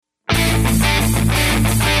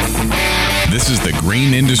This is the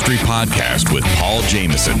Green Industry Podcast with Paul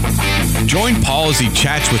Jameson. Join Paul as he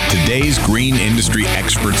chats with today's green industry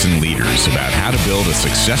experts and leaders about how to build a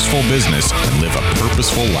successful business and live a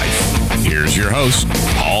purposeful life. Here's your host,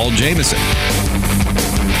 Paul Jameson.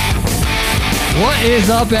 What is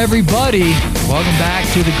up, everybody? Welcome back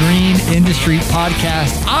to the Green Industry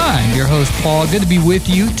Podcast. I'm your host, Paul. Good to be with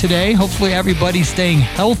you today. Hopefully everybody's staying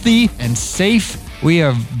healthy and safe. We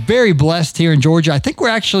are very blessed here in Georgia. I think we're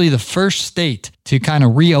actually the first state to kind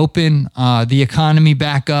of reopen the economy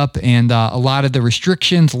back up, and a lot of the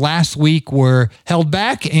restrictions last week were held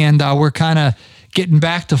back, and we're kind of getting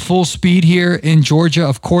back to full speed here in Georgia.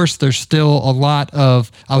 Of course, there's still a lot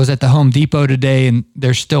of, I was at the Home Depot today and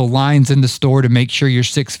there's still lines in the store to make sure you're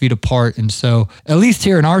 6 feet apart. And so at least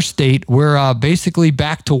here in our state, we're basically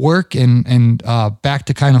back to work and back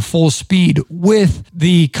to kind of full speed with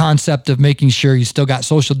the concept of making sure you still got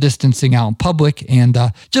social distancing out in public and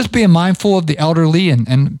just being mindful of the elderly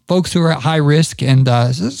and folks who are at high risk. And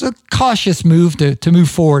it's a cautious move to move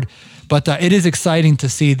forward. But it is exciting to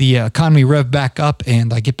see the economy rev back up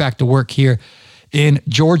and get back to work here in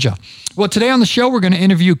Georgia. Well, today on the show, we're going to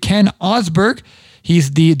interview Ken Osberg.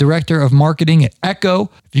 He's the director of marketing at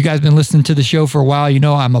Echo. If you guys have been listening to the show for a while, you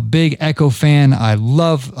know I'm a big Echo fan. I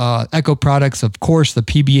love Echo products, of course, the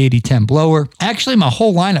PB8010 blower. Actually, my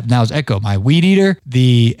whole lineup now is Echo. My weed eater,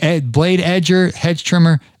 the blade edger, hedge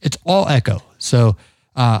trimmer, it's all Echo. So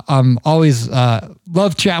I'm always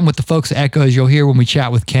love chatting with the folks at Echo. As you'll hear when we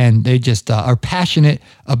chat with Ken, they just are passionate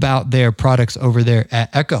about their products over there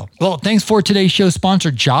at Echo. Well, thanks for today's show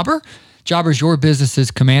sponsor, Jobber. Jobber is your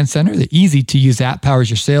business's command center. The easy-to-use app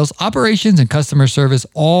powers your sales, operations, and customer service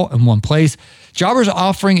all in one place. Jobber is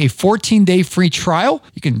offering a 14-day free trial.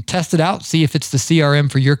 You can test it out, see if it's the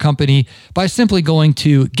CRM for your company by simply going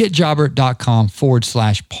to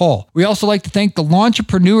getjobber.com/Paul. We also like to thank the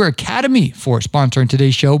Launchpreneur Academy for sponsoring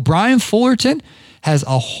today's show. Brian Fullerton has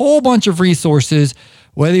a whole bunch of resources.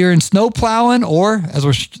 Whether you're in snow plowing or, as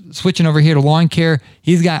we're switching over here to lawn care,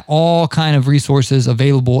 he's got all kind of resources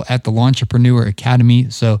available at the Launchpreneur Academy.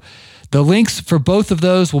 So the links for both of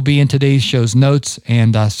those will be in today's show's notes,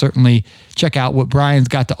 and certainly check out what Brian's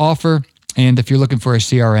got to offer. And if you're looking for a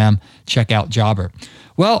CRM, check out Jobber.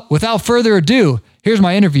 Well, without further ado, here's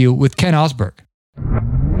my interview with Ken Osberg.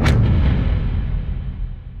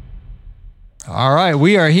 All right,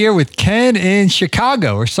 we are here with Ken in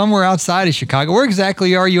Chicago, or somewhere outside of Chicago. Where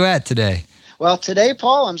exactly are you at today? Well, today,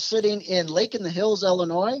 Paul, I'm sitting in Lake in the Hills,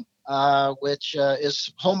 Illinois, which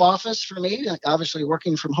is home office for me, obviously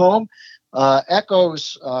working from home.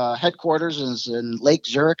 Echo's headquarters is in Lake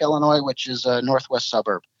Zurich, Illinois, which is a northwest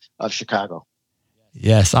suburb of Chicago.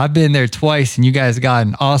 Yes, I've been there twice, and you guys got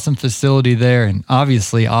an awesome facility there and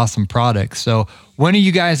obviously awesome products. So when are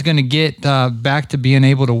you guys going to get back to being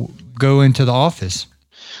able to go into the office?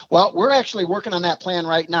 Well, we're actually working on that plan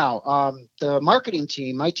right now. The marketing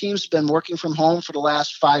team, my team's been working from home for the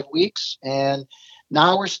last 5 weeks, and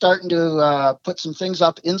now we're starting to put some things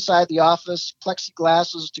up inside the office,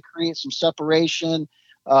 plexiglasses to create some separation,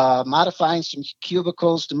 modifying some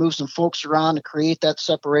cubicles to move some folks around to create that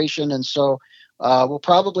separation. And so we'll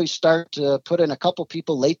probably start to put in a couple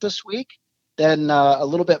people late this week, then a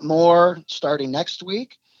little bit more starting next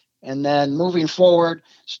week. And then moving forward,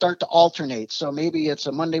 start to alternate. So maybe it's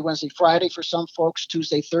a Monday, Wednesday, Friday for some folks,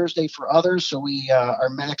 Tuesday, Thursday for others. So we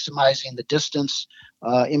are maximizing the distance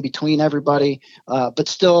in between everybody, but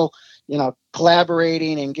still,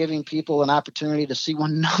 collaborating and giving people an opportunity to see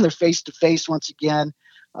one another face to face once again,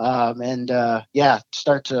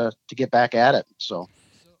 start to get back at it. So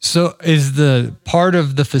is the part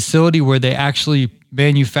of the facility where they actually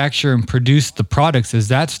manufacture and produce the products, is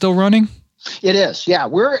that still running? It is, yeah.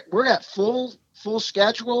 We're at full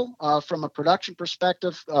schedule from a production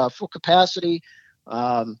perspective, full capacity,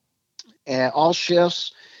 and all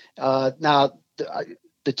shifts. Now,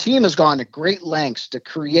 the team has gone to great lengths to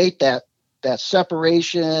create that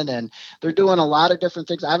separation, and they're doing a lot of different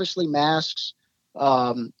things. Obviously, masks,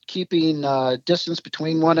 keeping distance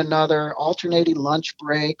between one another, alternating lunch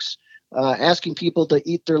breaks, asking people to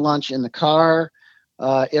eat their lunch in the car,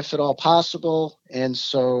 if at all possible. And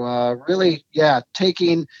so really,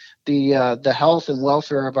 taking the health and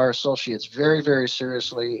welfare of our associates very, very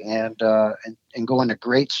seriously, and going to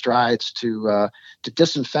great strides to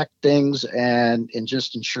disinfect things and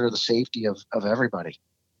just ensure the safety of everybody.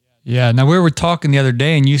 Yeah. Now, we were talking the other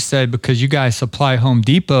day, and you said because you guys supply Home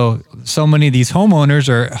Depot, so many of these homeowners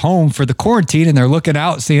are home for the quarantine, and they're looking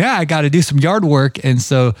out saying, I got to do some yard work. And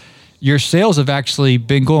so your sales have actually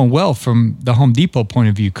been going well from the Home Depot point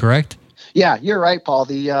of view, correct? Yeah, you're right, Paul.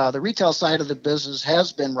 The retail side of the business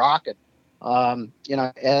has been rocking.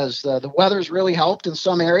 As the weather's really helped in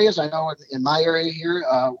some areas. I know in my area here,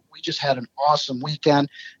 we just had an awesome weekend.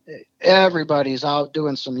 Everybody's out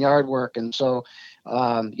doing some yard work. And so,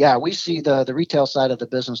 we see the retail side of the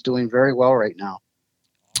business doing very well right now.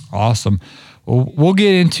 Awesome. Well, we'll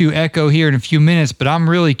get into Echo here in a few minutes, but I'm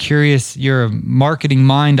really curious. You're a marketing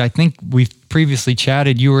mind. I think we've previously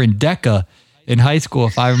chatted. You were in DECA in high school,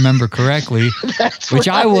 if I remember correctly, which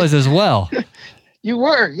I was as well. You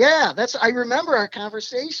were, yeah. I remember our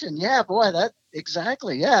conversation. Yeah, boy,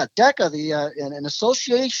 exactly. Yeah, DECA, an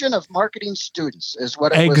association of marketing students, is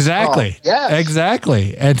what it was called. Yes.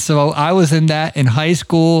 Exactly. And so I was in that in high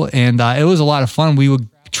school, and it was a lot of fun. We would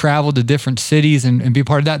travel to different cities and be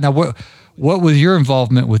part of that. Now, what was your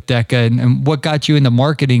involvement with DECA, and what got you into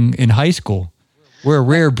marketing in high school? We're a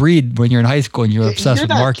rare breed when you're in high school and you're obsessed with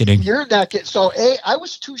marketing. You're not kidding. So, I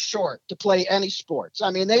was too short to play any sports.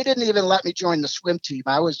 I mean, they didn't even let me join the swim team.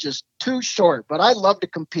 I was just too short, but I love to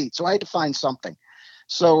compete. So I had to find something.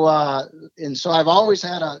 So, so I've always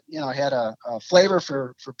had a flavor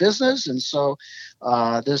for business. And so,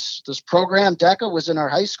 this program DECA was in our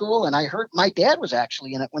high school, and I heard my dad was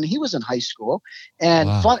actually in it when he was in high school. And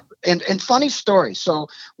wow. Funny story. So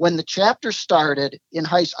when the chapter started in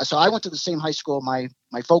so I went to the same high school my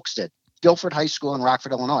folks did, Guilford High School in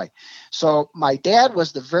Rockford, Illinois. So my dad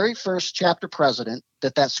was the very first chapter president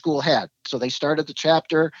that school had. So they started the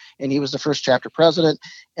chapter, and he was the first chapter president.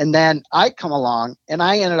 And then I come along, and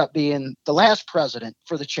I ended up being the last president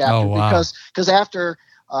for the chapter. Oh, wow. because after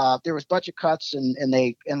there was budget cuts, and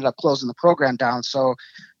they ended up closing the program down. So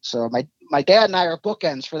my dad and I are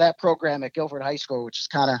bookends for that program at Guilford High School, which is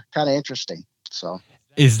kind of interesting. So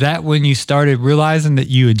is that when you started realizing that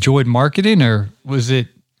you enjoyed marketing, or was it?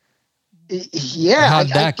 Yeah,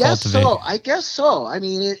 I guess so. I guess so. I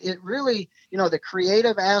mean, it really, the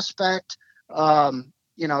creative aspect,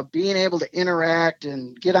 being able to interact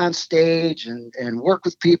and get on stage and work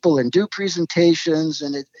with people and do presentations,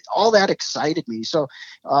 and all that excited me. So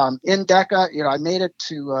in DECA, I made it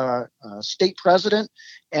to state president,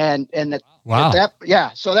 and wow.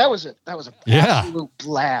 So that was it. That was an absolute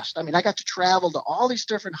blast. I mean, I got to travel to all these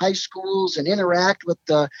different high schools and interact with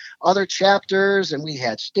the other chapters, and we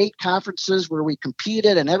had state conferences where we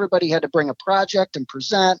competed, and everybody had to bring a project and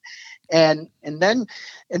present. And then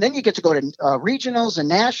you get to go to regionals and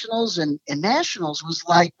nationals, and nationals was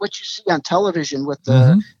like what you see on television with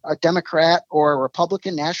the Democrat or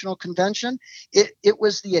Republican national convention. It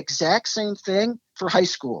was the exact same thing for high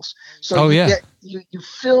schools. So you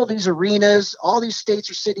fill these arenas. All these states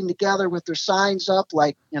are sitting together with their signs up,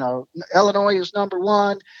 like Illinois is number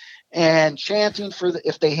one, and chanting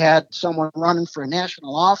if they had someone running for a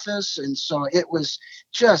national office. And so it was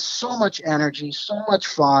just so much energy, so much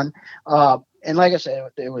fun. And like I said,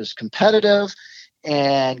 it was competitive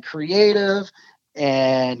and creative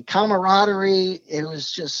and camaraderie. It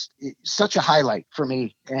was just such a highlight for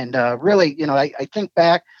me. And really, I think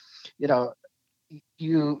back,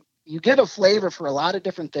 you get a flavor for a lot of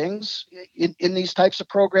different things in these types of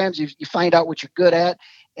programs. You find out what you're good at.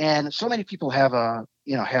 And so many people have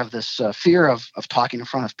this fear of talking in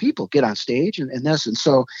front of people, get on stage and this. And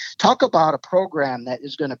so talk about a program that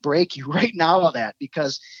is going to break you right now of that,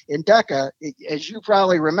 because in DECA, as you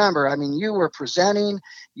probably remember, I mean, you were presenting,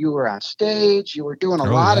 you were on stage, you were doing a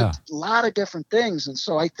lot of different things. And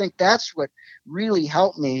so I think that's what really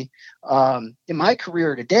helped me in my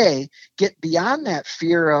career today, get beyond that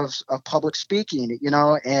fear of public speaking,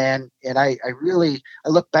 and I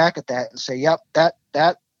look back at that and say, yep,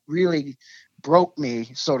 that really broke me,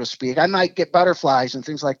 so to speak. I might get butterflies and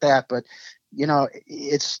things like that, but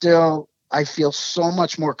it's still, I feel so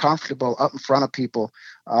much more comfortable up in front of people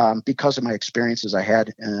because of my experiences I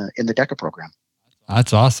had in the DECA program.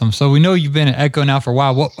 That's awesome. So we know you've been at Echo now for a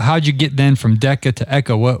while. How'd you get then from DECA to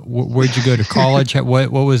Echo? Where'd you go to college?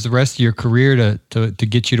 what was the rest of your career to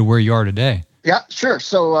get you to where you are today? Yeah, sure.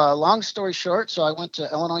 So long story short, so I went to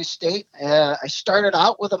Illinois State. I started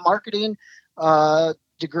out with a marketing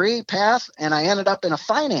degree path, and I ended up in a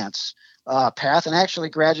finance path, and actually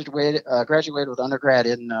graduated with undergrad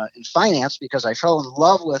in finance, because I fell in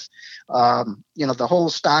love with the whole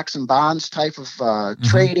stocks and bonds type of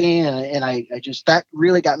trading, and I just, that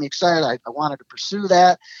really got me excited. I wanted to pursue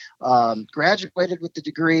that. Graduated with the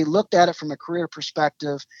degree, looked at it from a career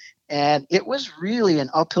perspective, and it was really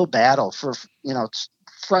an uphill battle for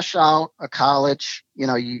fresh out of college.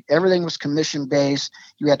 Everything was commission based.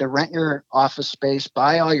 You had to rent your office space,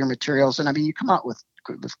 buy all your materials, and I mean, you come out with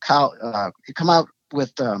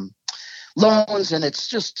loans, and it's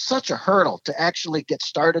just such a hurdle to actually get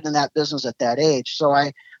started in that business at that age. So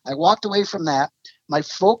I walked away from that. My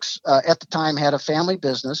folks at the time had a family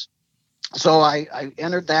business, So I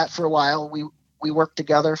entered that for a while. We worked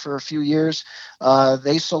together for a few years.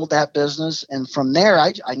 They sold that business, and from there,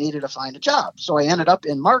 I needed to find a job. So I ended up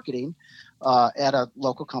in marketing at a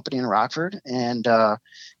local company in Rockford, and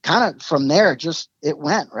kind of from there, just it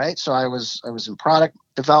went right. So I was in product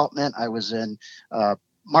development. I was in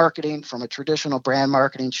marketing, from a traditional brand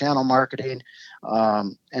marketing, channel marketing,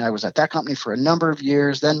 and I was at that company for a number of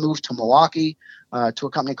years. Then moved to Milwaukee to a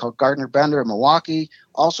company called Gardner Bender in Milwaukee,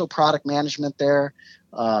 also product management there.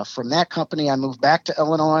 From that company, I moved back to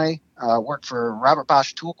Illinois, worked for Robert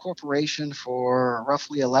Bosch Tool Corporation for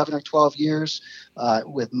roughly 11 or 12 years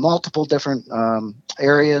with multiple different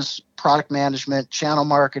areas, product management, channel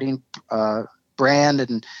marketing, brand,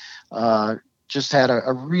 and just had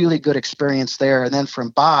a really good experience there. And then from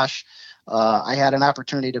Bosch, I had an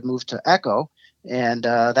opportunity to move to Echo. And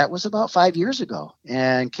that was about 5 years ago,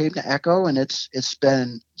 and came to Echo, and it's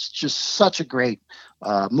been just such a great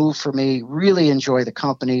move for me. Really enjoy the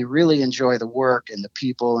company, really enjoy the work and the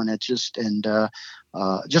people, and just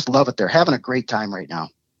love it there. Having a great time right now.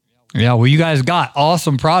 Yeah, well, you guys got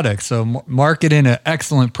awesome products. So marketing an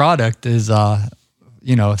excellent product is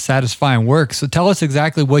satisfying work. So tell us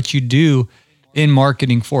exactly what you do in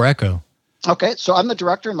marketing for Echo. Okay, so I'm the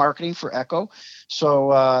director of marketing for Echo.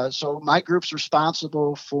 So my group's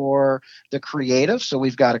responsible for the creative. So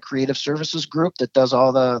we've got a creative services group that does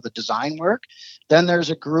all the design work. Then there's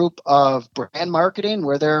a group of brand marketing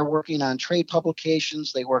where they're working on trade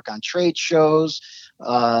publications. They work on trade shows,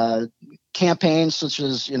 campaigns such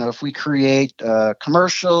as, if we create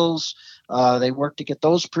commercials, they work to get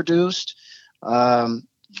those produced.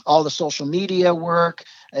 All the social media work,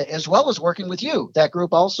 as well as working with you. That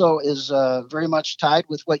group also is very much tied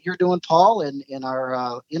with what you're doing, Paul, in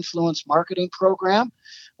our influence marketing program.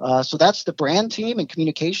 So that's the brand team and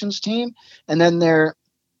communications team. And then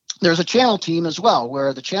there's a channel team as well,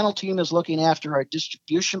 where the channel team is looking after our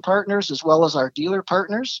distribution partners as well as our dealer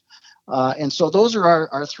partners. And so those are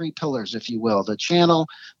our three pillars, if you will: the channel,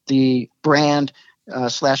 the brand,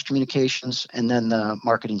 / communications, and then the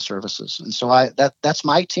marketing services. And so that's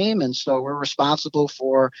my team. And so we're responsible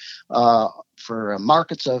for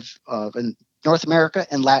markets of in North America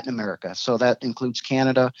and Latin America. So that includes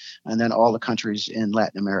Canada and then all the countries in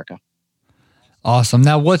Latin America. Awesome.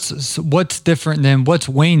 Now what's different than what's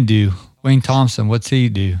Wayne do? Wayne Thompson, what's he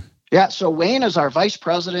do? Yeah, so Wayne is our vice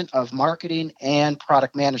president of marketing and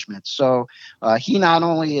product management. So he not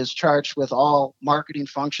only is charged with all marketing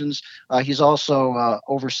functions, he's also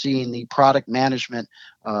overseeing the product management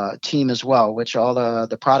team as well, which all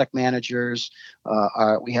the product managers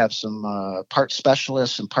we have some part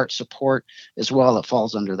specialists and part support as well that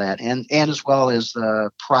falls under that, and as well as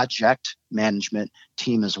the project management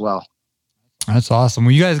team as well. That's awesome.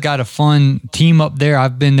 Well, you guys got a fun team up there.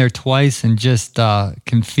 I've been there twice and just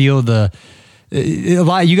can feel a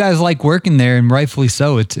lot. You guys like working there, and rightfully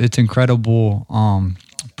so. It's incredible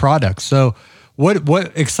products. So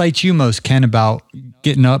what excites you most, Ken, about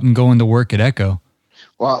getting up and going to work at Echo?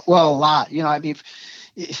 Well, a lot.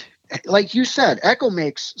 Like you said, Echo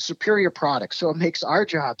makes superior products, so it makes our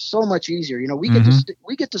job so much easier.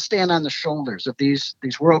 We get to stand on the shoulders of these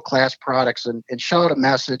world-class products and shout a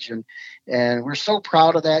message, and we're so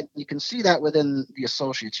proud of that. You can see that within the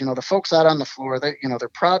associates. The folks out on the floor, they're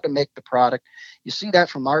proud to make the product. You see that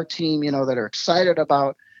from our team, that are excited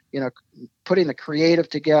about putting the creative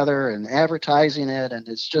together and advertising it, and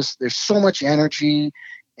it's just there's so much energy,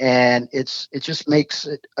 and it just makes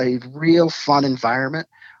it a real fun environment.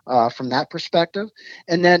 From that perspective.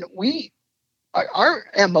 And then our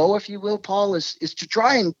MO, if you will, Paul, is to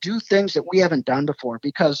try and do things that we haven't done before,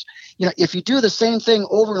 because, if you do the same thing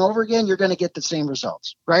over and over again, you're going to get the same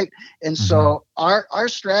results. Right. And so our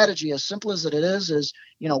strategy, as simple as it is,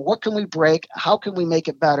 what can we break? How can we make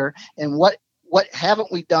it better? And what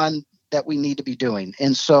haven't we done that we need to be doing?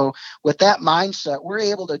 And so with that mindset, we're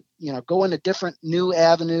able to, go into different new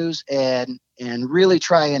avenues and really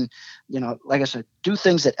try and, like I said, do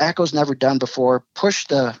things that Echo's never done before, push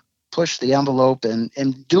the envelope,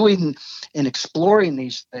 and doing and exploring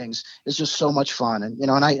these things is just so much fun. And,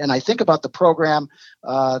 and I think about the program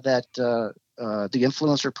that the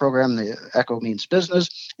influencer program, the Echo Means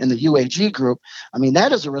Business, and the UAG group. I mean,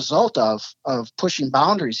 that is a result of pushing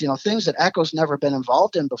boundaries, things that Echo's never been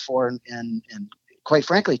involved in before, and quite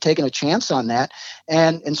frankly, taking a chance on that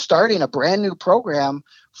and starting a brand new program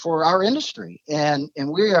for our industry. And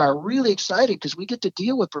we are really excited because we get to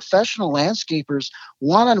deal with professional landscapers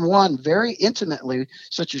one-on-one very intimately,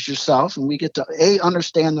 such as yourself, and we get to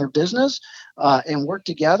understand their business and work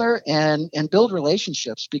together and build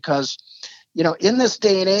relationships, because in this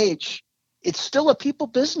day and age, it's still a people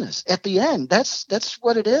business at the end. That's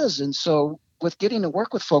what it is. And so with getting to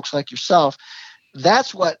work with folks like yourself,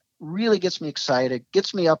 that's what really gets me excited,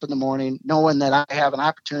 gets me up in the morning, knowing that I have an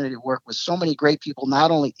opportunity to work with so many great people,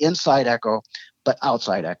 not only inside Echo, but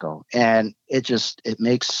outside Echo. And it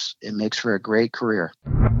makes for a great career.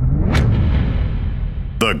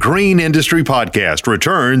 The Green Industry Podcast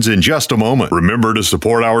returns in just a moment. Remember to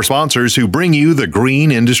support our sponsors who bring you the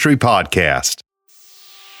Green Industry Podcast.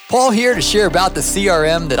 Paul here to share about the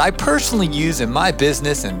CRM that I personally use in my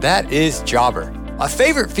business, and that is Jobber. My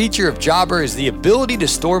favorite feature of Jobber is the ability to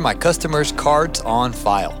store my customers' cards on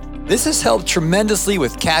file. This has helped tremendously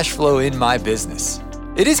with cash flow in my business.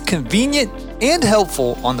 It is convenient and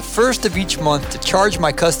helpful on the first of each month to charge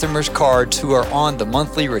my customers' cards who are on the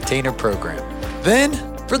monthly retainer program. Then,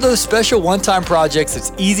 for those special one-time projects,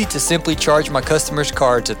 it's easy to simply charge my customers'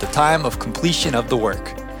 cards at the time of completion of the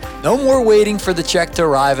work. No more waiting for the check to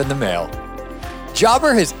arrive in the mail.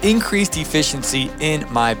 Jobber has increased efficiency in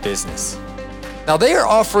my business. Now, they are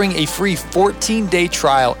offering a free 14-day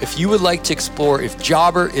trial if you would like to explore if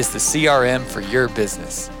Jobber is the CRM for your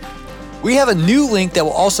business. We have a new link that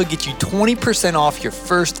will also get you 20% off your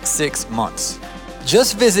first 6 months.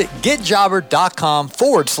 Just visit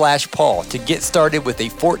getjobber.com/Paul to get started with a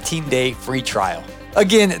 14-day free trial.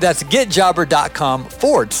 Again, that's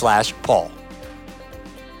getjobber.com/Paul.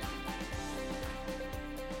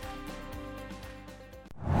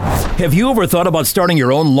 Have you ever thought about starting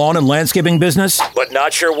your own lawn and landscaping business, but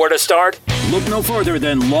not sure where to start? Look no further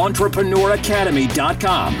than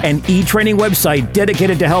LawnTrepreneurAcademy.com, an e-training website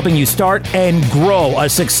dedicated to helping you start and grow a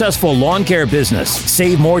successful lawn care business.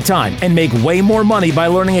 Save more time and make way more money by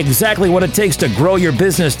learning exactly what it takes to grow your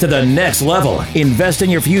business to the next level. Invest in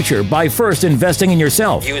your future by first investing in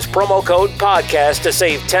yourself. Use promo code PODCAST to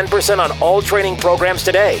save 10% on all training programs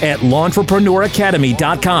today at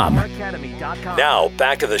LawnTrepreneurAcademy.com. Now,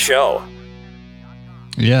 back to the show.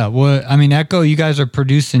 Yeah, well, I mean, Echo, you guys are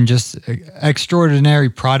producing just extraordinary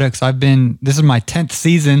products. This is my 10th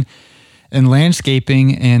season in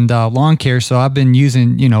landscaping and lawn care, so I've been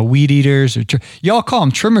using, weed eaters. Y'all call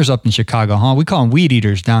them trimmers up in Chicago, huh? We call them weed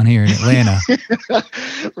eaters down here in Atlanta.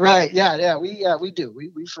 Right, yeah, we do. We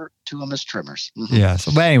refer to them as trimmers. Mm-hmm. Yeah,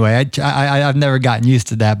 so but anyway, I've never gotten used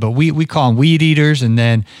to that, but we call them weed eaters, and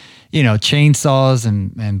then, chainsaws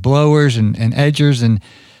and blowers and edgers and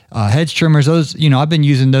hedge trimmers. Those, I've been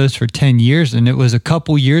using those for 10 years, and it was a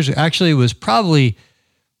couple years. Actually, it was probably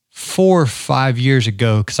 4 or 5 years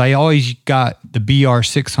ago, because I always got the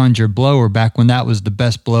BR600 blower back when that was the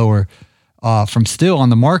best blower from Stihl on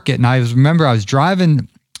the market. And I remember I was driving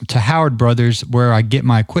to Howard Brothers where I get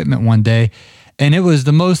my equipment one day, and it was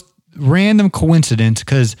the most random coincidence,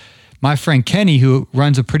 because my friend Kenny, who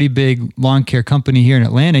runs a pretty big lawn care company here in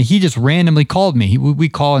Atlanta, he just randomly called me. We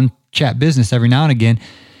call and chat business every now and again.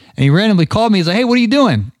 And he randomly called me. He's like, "Hey, what are you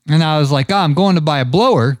doing?" And I was like, I'm going to buy a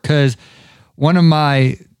blower, because one of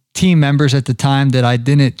my team members at the time that I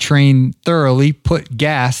didn't train thoroughly put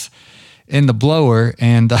gas in the blower.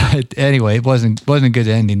 And anyway, it wasn't a good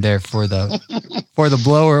ending there for the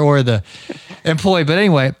blower or the employee. But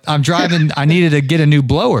anyway, I'm driving. I needed to get a new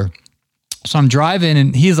blower. So I'm driving,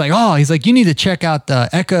 and he's like, you need to check out the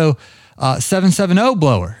Echo 770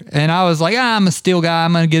 blower. And I was like, I'm a Stihl guy.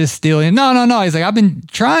 I'm going to get a Stihl. And no. He's like, I've been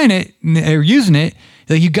trying it or using it. He's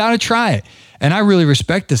like, you got to try it. And I really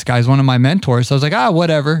respect this guy. He's one of my mentors. So I was like,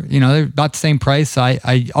 whatever. They're about the same price. So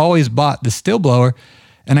I always bought the Stihl blower,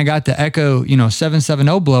 and I got the Echo,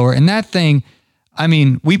 770 blower. And that thing, I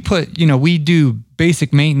mean, we do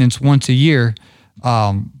basic maintenance once a year.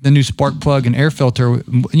 The new spark plug and air filter,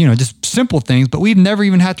 just simple things, but we've never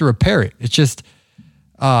even had to repair it. It's just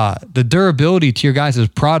the durability to your guys'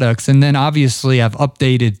 products. And then obviously I've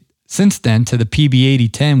updated since then to the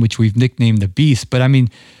PB8010, which we've nicknamed the Beast. But I mean,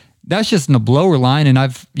 that's just in the blower line. And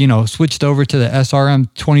I've, switched over to the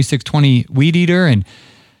SRM 2620 weed eater, and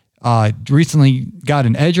recently got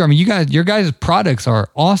an edger. I mean, your guys' products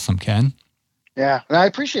are awesome, Ken. Yeah, I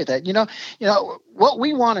appreciate that. What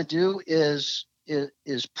we want to do is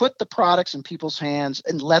put the products in people's hands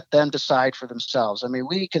and let them decide for themselves. I mean,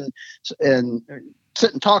 we can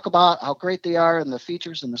sit and talk about how great they are and the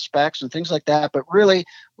features and the specs and things like that, but really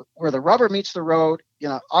where the rubber meets the road,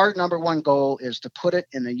 our number one goal is to put it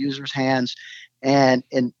in the user's hands. And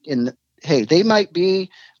hey, they might be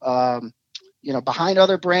behind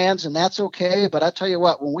other brands, and that's okay, but I tell you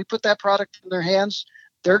what, when we put that product in their hands,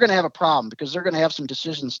 they're going to have a problem, because they're going to have some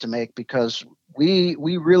decisions to make, because we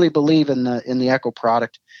really believe in the Echo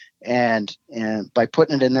product, and by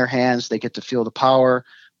putting it in their hands, they get to feel the power,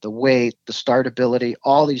 the weight, the startability,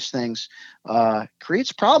 all these things creates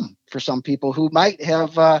a problem for some people who might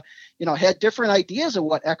have had different ideas of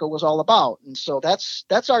what Echo was all about. And so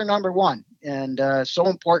that's our number one. And so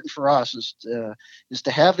important for us is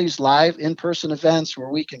to have these live in-person events where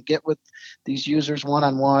we can get with these users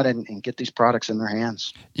one-on-one and get these products in their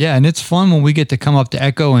hands. Yeah, and it's fun when we get to come up to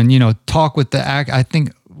Echo and, talk with I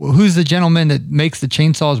think, who's the gentleman that makes the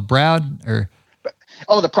chainsaws, Brad?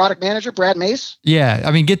 The product manager, Brad Mace?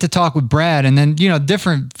 Yeah, get to talk with Brad and then,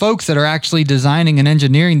 different folks that are actually designing and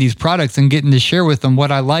engineering these products and getting to share with them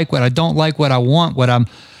what I like, what I don't like, what I want, what I'm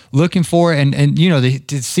looking for. And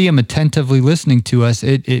to see them attentively listening to us,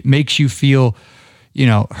 it makes you feel,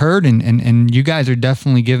 heard. And you guys are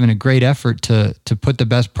definitely giving a great effort to put the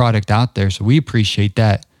best product out there. So we appreciate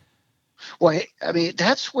that. Well,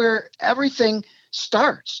 that's where everything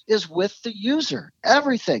starts, is with the user.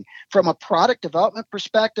 Everything from a product development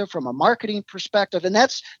perspective, from a marketing perspective, and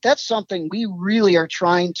that's something we really are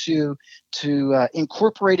trying to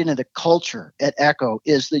incorporate into the culture at Echo.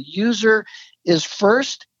 Is the user is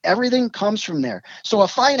first. Everything comes from there. So a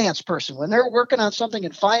finance person, when they're working on something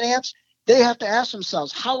in finance, they have to ask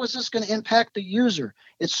themselves, how is this going to impact the user?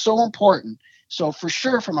 It's so important. So for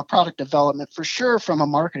sure from a product development, for sure from a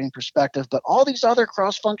marketing perspective, but all these other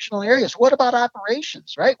cross-functional areas. What about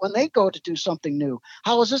operations, right? When they go to do something new,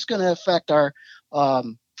 how is this going to affect our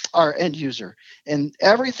end user? And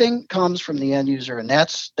everything comes from the end user, and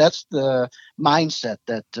that's the mindset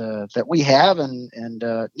that we have and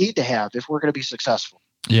need to have if we're going to be successful.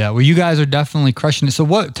 Yeah, well, you guys are definitely crushing it.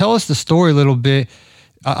 So tell us the story a little bit.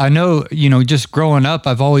 I know, just growing up,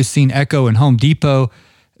 I've always seen Echo and Home Depot.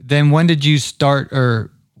 Then when did you start,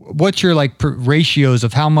 or what's your ratios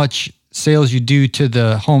of how much sales you do to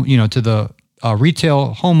the home, to the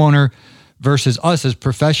retail homeowner versus us as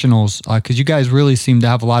professionals? Because you guys really seem to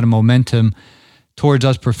have a lot of momentum towards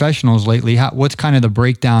us professionals lately. What's kind of the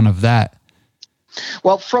breakdown of that?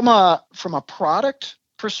 Well, from a product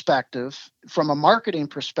perspective, from a marketing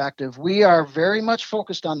perspective, we are very much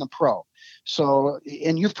focused on the pro. So,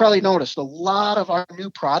 and you've probably noticed a lot of our new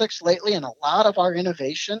products lately, and a lot of our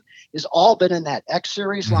innovation has all been in that X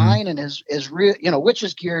Series line, and is which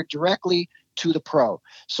is geared directly to the pro.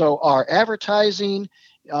 So our advertising,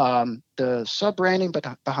 the sub branding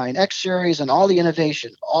behind X Series, and all the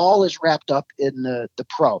innovation, all is wrapped up in the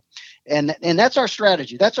pro, and that's our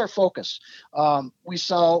strategy. That's our focus. We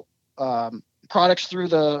sell products through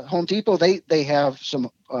the Home Depot. They have some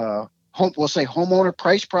homeowner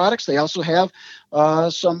price products. They also have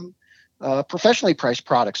some professionally priced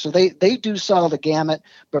products. So they do sell the gamut,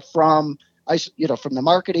 but from the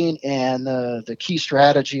marketing and the key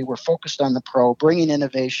strategy, we're focused on the pro, bringing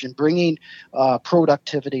innovation, bringing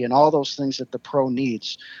productivity, and all those things that the pro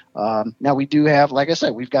needs. Now we do have, like I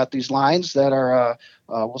said, we've got these lines that are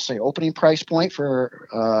we'll say opening price point for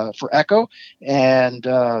Echo, and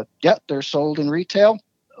they're sold in retail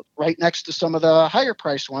right next to some of the higher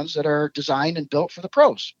priced ones that are designed and built for the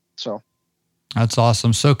pros. So that's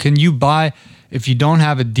awesome. So can you buy, if you don't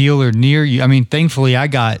have a dealer near you? Thankfully I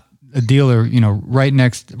got a dealer,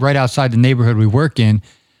 right outside the neighborhood we work in,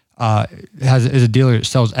 is a dealer that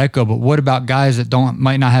sells Echo. But what about guys that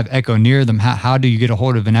might not have Echo near them? How do you get a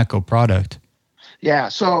hold of an Echo product? Yeah.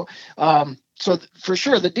 So for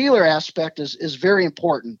sure, the dealer aspect is very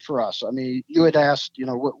important for us. You had asked,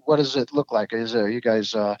 what does it look like? Is you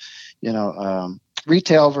guys,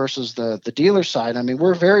 retail versus the dealer side?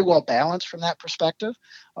 We're very well balanced from that perspective.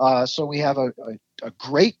 So we have a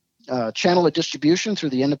great channel of distribution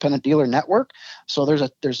through the independent dealer network. So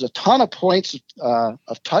there's a ton of points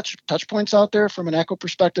of touch points out there from an Echo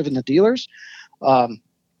perspective in the dealers.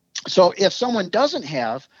 So if someone doesn't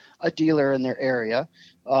have a dealer in their area,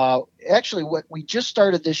 actually what we just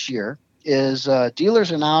started this year is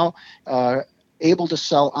dealers are now able to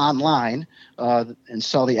sell online and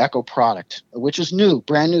sell the Echo product, which is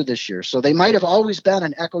brand new this year. So they might have always been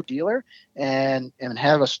an Echo dealer and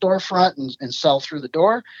have a storefront and sell through the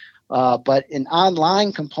door. But an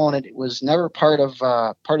online component was never part of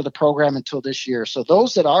the program until this year. So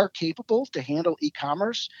those that are capable to handle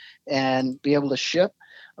e-commerce and be able to ship,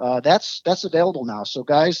 that's available now. So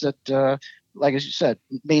guys that, like as you said,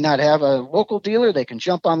 may not have a local dealer, they can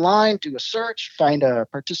jump online, do a search, find a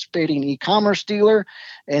participating e-commerce dealer,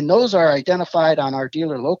 and those are identified on our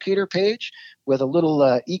dealer locator page with a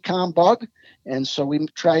little e-com bug. And so we're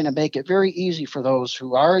trying to make it very easy for those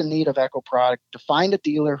who are in need of Echo product to find a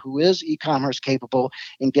dealer who is e-commerce capable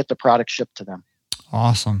and get the product shipped to them.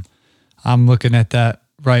 Awesome. I'm looking at that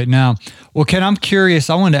right now. Well, Ken, I'm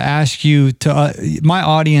curious. I wanted to ask you my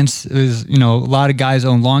audience is, a lot of guys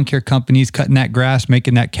own lawn care companies, cutting that grass,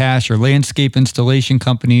 making that cash, or landscape installation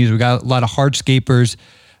companies. We got a lot of hardscapers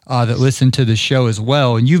that listen to the show as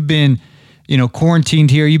well. And you've been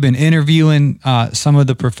quarantined here. You've been interviewing some of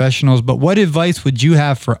the professionals, but what advice would you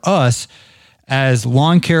have for us as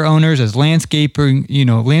lawn care owners, as landscape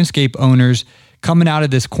owners coming out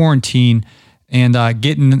of this quarantine and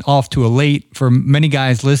getting off to for many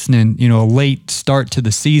guys listening, a late start to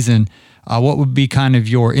the season? What would be kind of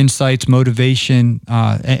your insights, motivation,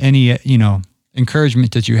 any,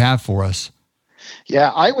 encouragement that you have for us?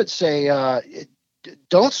 Yeah, I would say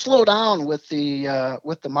don't slow down with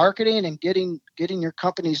the marketing and getting your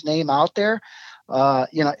company's name out there.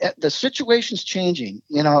 The situation's changing,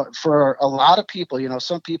 for a lot of people.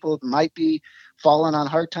 Some people might be falling on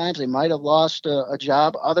hard times. They might have lost a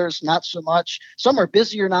job. Others, not so much. Some are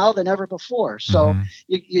busier now than ever before. So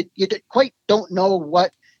you quite don't know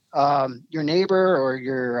what your neighbor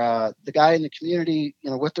or the guy in the community,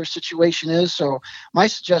 what their situation is. So my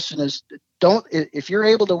suggestion is if you're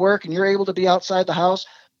able to work and you're able to be outside the house,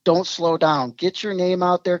 don't slow down. Get your name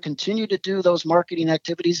out there. Continue to do those marketing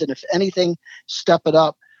activities, and if anything, step it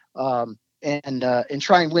up and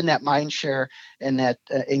try and win that mind share and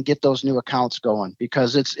get those new accounts going,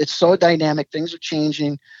 because it's so dynamic. Things are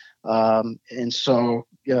changing, and so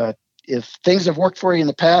if things have worked for you in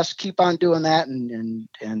the past, keep on doing that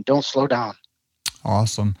and don't slow down.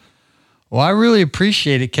 Awesome. Well, I really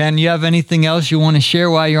appreciate it, Ken. You have anything else you want to share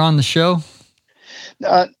while you're on the show?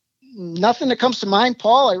 Nothing that comes to mind,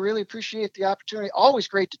 Paul. I really appreciate the opportunity. Always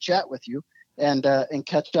great to chat with you and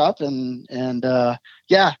catch up and talk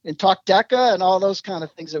DECA and all those kind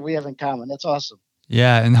of things that we have in common. That's awesome.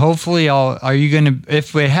 Yeah, and hopefully, are you going to?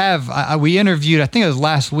 If we have, we interviewed, I think it was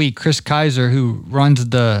last week, Chris Kaiser, who runs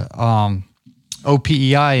the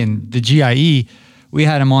OPEI and the GIE. We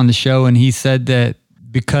had him on the show, and he said that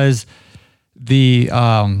because the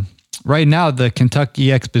right now the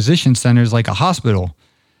Kentucky Exposition Center is like a hospital,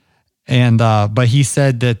 and but he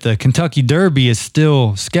said that the Kentucky Derby is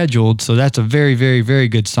still scheduled, so that's a very, very, very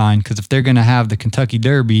good sign, because if they're going to have the Kentucky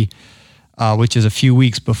Derby, which is a few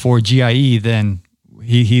weeks before GIE, then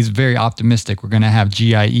he's very optimistic we're going to have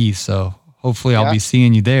GIE. So hopefully I'll be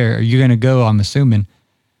seeing you there. Are you going to go, I'm assuming?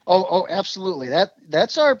 Oh, absolutely.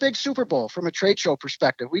 That's our big Super Bowl from a trade show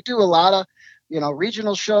perspective. We do a lot of,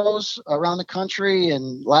 regional shows around the country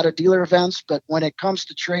and a lot of dealer events. But when it comes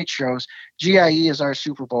to trade shows, GIE is our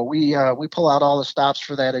Super Bowl. We pull out all the stops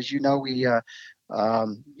for that. As you know, we have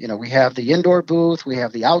the indoor booth, we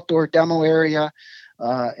have the outdoor demo area.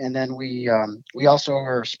 And then we also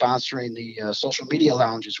are sponsoring the social media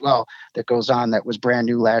lounge as well that goes on. That was brand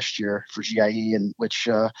new last year for GIE, and which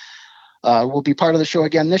will be part of the show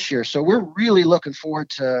again this year. So we're really looking forward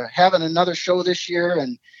to having another show this year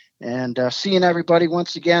and seeing everybody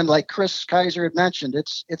once again. Like Chris Kaiser had mentioned,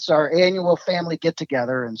 it's our annual family get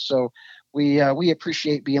together, and so we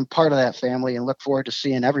appreciate being part of that family and look forward to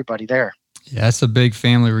seeing everybody there. Yeah, it's a big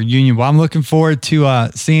family reunion. Well, I'm looking forward to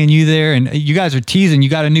seeing you there. And you guys are teasing. You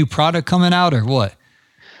got a new product coming out, or what?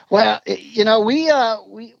 Well,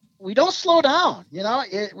 we don't slow down.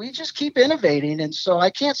 We just keep innovating, and so I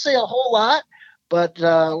can't say a whole lot. But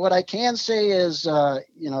what I can say is,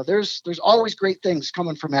 there's always great things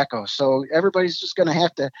coming from Echo. So everybody's just going to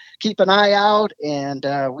have to keep an eye out, and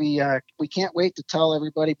we can't wait to tell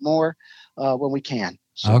everybody more when we can.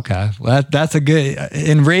 So. Okay. Well, that's a good,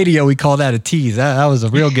 in radio, we call that a tease. That was a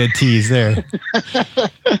real good tease there.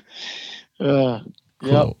 Cool.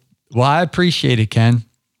 Yep. Well, I appreciate it, Ken.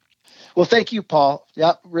 Well, thank you, Paul.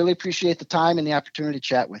 Yep. Really appreciate the time and the opportunity to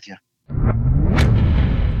chat with you.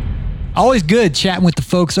 Always good chatting with the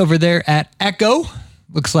folks over there at Echo.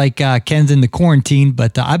 Looks like Ken's in the quarantine,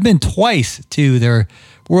 but I've been twice to their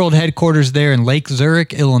world headquarters there in Lake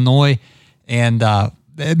Zurich, Illinois. And,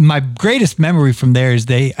 my greatest memory from there is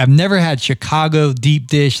I've never had Chicago deep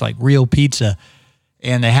dish, like real pizza.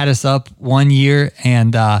 And they had us up one year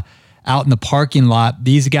and out in the parking lot,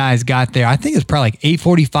 these guys got there. I think it was probably like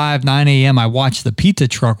 8:45, 9 a.m. I watched the pizza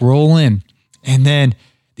truck roll in. And then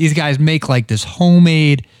these guys make like this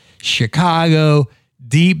homemade Chicago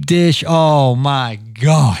deep dish. Oh my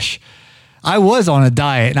gosh. I was on a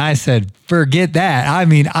diet and I said, forget that. I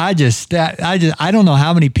mean, I don't know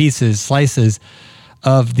how many slices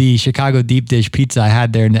of the Chicago deep dish pizza I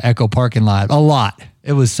had there in the Echo parking lot. A lot.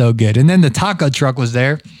 It was so good. And then the taco truck was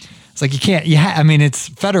there. It's like it's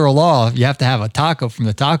federal law. You have to have a taco from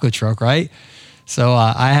the taco truck, right? So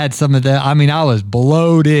I had some of that. I mean, I was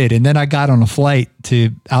bloated. And then I got on a flight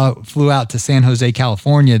flew out to San Jose,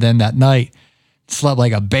 California. Then that night, slept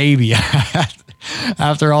like a baby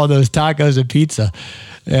after all those tacos and pizza.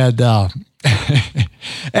 And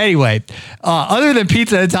anyway, other than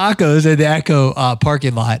pizza and tacos in the Echo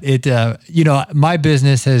parking lot, my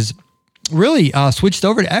business has really switched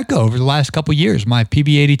over to Echo over the last couple years. My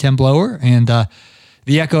PB8010 blower and the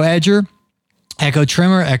Echo Edger, Echo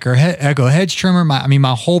Trimmer, Echo Hedge Trimmer.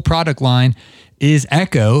 My whole product line is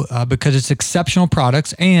Echo because it's exceptional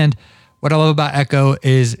products. And what I love about Echo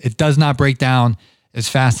is it does not break down as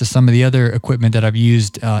fast as some of the other equipment that I've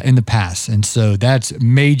used in the past. And so that's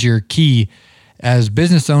major key as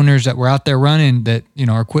business owners that we're out there running, that,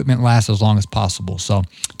 our equipment lasts as long as possible. So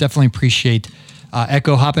definitely appreciate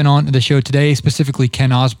Echo hopping on the show today, specifically Ken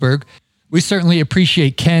Osberg. We certainly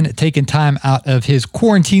appreciate Ken taking time out of his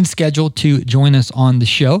quarantine schedule to join us on the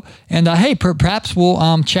show. And hey, perhaps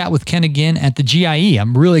we'll chat with Ken again at the GIE.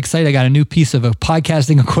 I'm really excited. I got a new piece of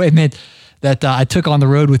podcasting equipment that I took on the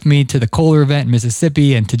road with me to the Kohler event in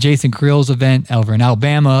Mississippi and to Jason Creel's event over in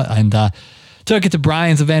Alabama, and took it to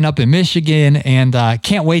Brian's event up in Michigan, and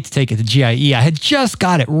can't wait to take it to GIE. I had just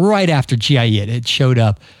got it right after GIE. It showed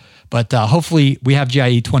up. But hopefully we have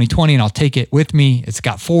GIE 2020 and I'll take it with me. It's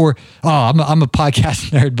got I'm a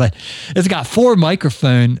podcast nerd, but it's got 4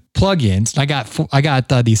 microphone plugins. I got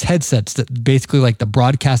these headsets that basically like the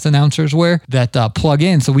broadcast announcers wear that plug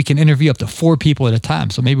in so we can interview up to 4 people at a time.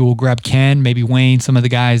 So maybe we'll grab Ken, maybe Wayne, some of the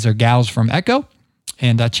guys or gals from Echo,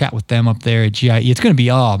 and chat with them up there at GIE. It's going to be,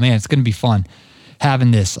 it's going to be fun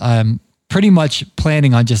having this. I'm pretty much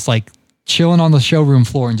planning on just like chilling on the showroom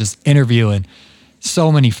floor and just interviewing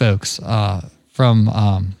so many folks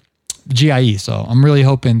from GIE. So I'm really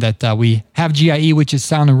hoping that we have GIE, which is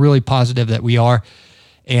sounding really positive that we are,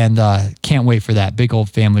 and can't wait for that big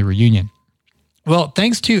old family reunion. Well,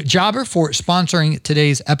 thanks to Jobber for sponsoring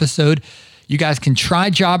today's episode. You guys can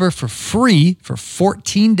try Jobber for free for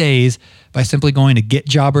 14 days by simply going to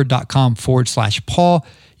getjobber.com/Paul.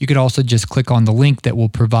 You could also just click on the link that we'll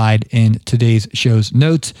provide in today's show's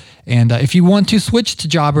notes. And if you want to switch to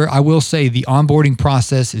Jobber, I will say the onboarding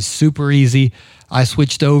process is super easy. I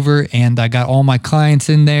switched over and I got all my clients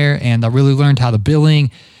in there, and I really learned how the billing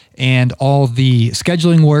and all the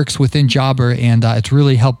scheduling works within Jobber, and it's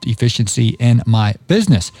really helped efficiency in my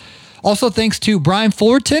business. Also, thanks to Brian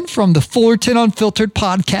Fullerton from the Fullerton Unfiltered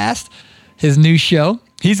podcast, his new show.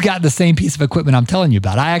 He's got the same piece of equipment I'm telling you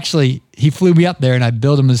about. He flew me up there and I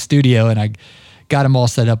built him a studio and I got him all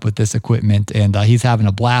set up with this equipment, and he's having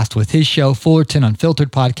a blast with his show, Fullerton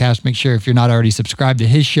Unfiltered podcast. Make sure if you're not already subscribed to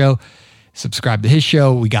his show, subscribe to his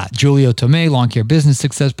show. We got Julio Tomei, Lawn Care Business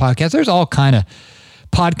Success podcast. There's all kind of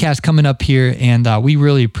podcasts coming up here, and we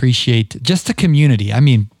really appreciate just the community. I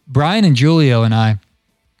mean, Brian and Julio and I,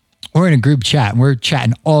 we're in a group chat and we're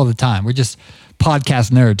chatting all the time. We're just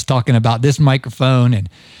podcast nerds talking about this microphone and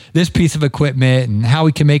this piece of equipment and how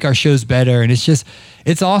we can make our shows better. And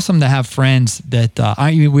it's awesome to have friends that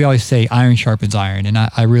we always say iron sharpens iron. And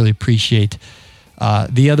I really appreciate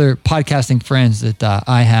the other podcasting friends that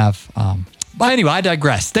I have. But anyway, I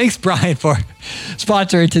digress. Thanks, Brian, for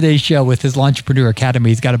sponsoring today's show with his Launchpreneur Academy.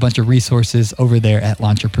 He's got a bunch of resources over there at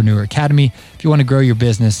Launchpreneur Academy. If you want to grow your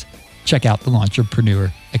business, check out the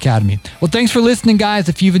Launchpreneur Academy. Well, thanks for listening, guys.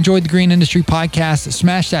 If you've enjoyed the Green Industry Podcast,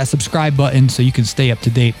 smash that subscribe button so you can stay up to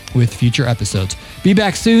date with future episodes. Be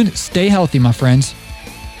back soon. Stay healthy, my friends.